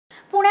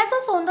पुण्याचं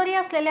सौंदर्य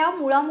असलेल्या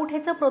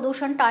मुळामुठेचं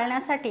प्रदूषण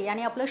टाळण्यासाठी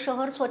आणि आपलं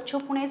शहर स्वच्छ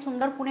पुणे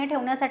सुंदर पुणे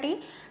ठेवण्यासाठी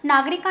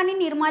नागरिकांनी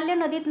निर्माल्य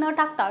नदीत न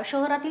टाकता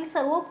शहरातील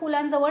सर्व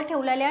पुलांजवळ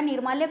ठेवलेल्या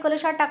निर्माल्य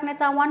कलशात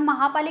टाकण्याचं आवाहन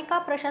महापालिका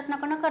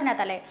प्रशासनाकडून करण्यात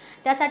आलंय।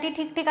 त्यासाठी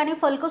ठिकठिकाणी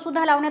फलकं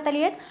सुद्धा लावण्यात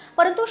आली आहेत,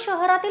 परंतु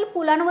शहरातील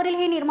पुलांवरील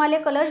हे निर्माल्य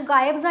कलश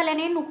गायब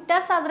झाल्याने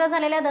नुकत्याच साजऱ्या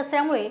झालेल्या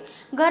दसऱ्यामुळे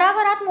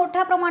घराघरात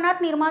मोठ्या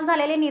प्रमाणात निर्माण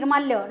झालेले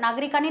निर्माल्य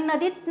नागरिकांनी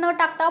नदीत न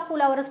टाकता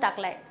पुलावरच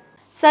टाकलाय।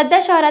 सध्या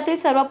शहरातील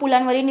सर्व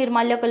पुलांवरील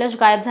निर्माल्य कलश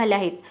गायब झाले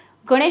आहेत।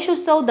 गणेश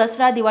उत्सव,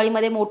 दसरा,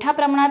 दिवाळीमध्ये मोठ्या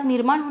प्रमाणात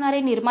निर्माण होणारे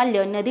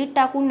निर्माल्य नदीत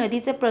टाकून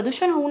नदीचे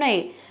प्रदूषण होऊ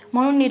नये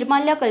म्हणून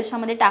निर्माल्य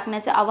कलशामध्ये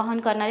टाकण्याचे आवाहन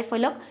करणारे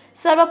फलक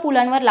सर्व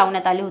पुलांवर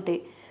लावण्यात आले होते।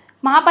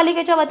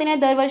 महापालिकेच्या वतीने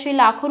दरवर्षी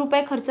लाखो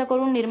रुपये खर्च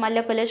करून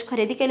निर्माल्य कलश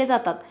खरेदी केले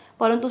जातात,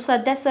 परंतु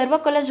सध्या सर्व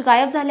कलश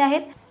गायब झाले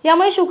आहेत।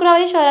 यामुळे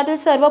शुक्रवारी शहरातील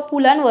सर्व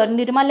पुलांवर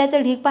निर्माल्याचे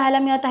ढीग पाहायला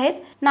मिळत आहेत।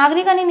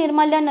 नागरिकांनी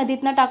निर्माल्य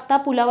नदीत न टाकता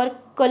पुलावर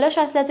कलश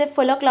असल्याचे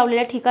फलक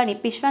लावलेल्या ठिकाणी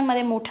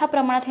पिशव्यांमध्ये मोठ्या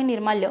प्रमाणात हे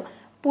निर्माल्य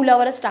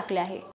पुलावरच टाकले आहे।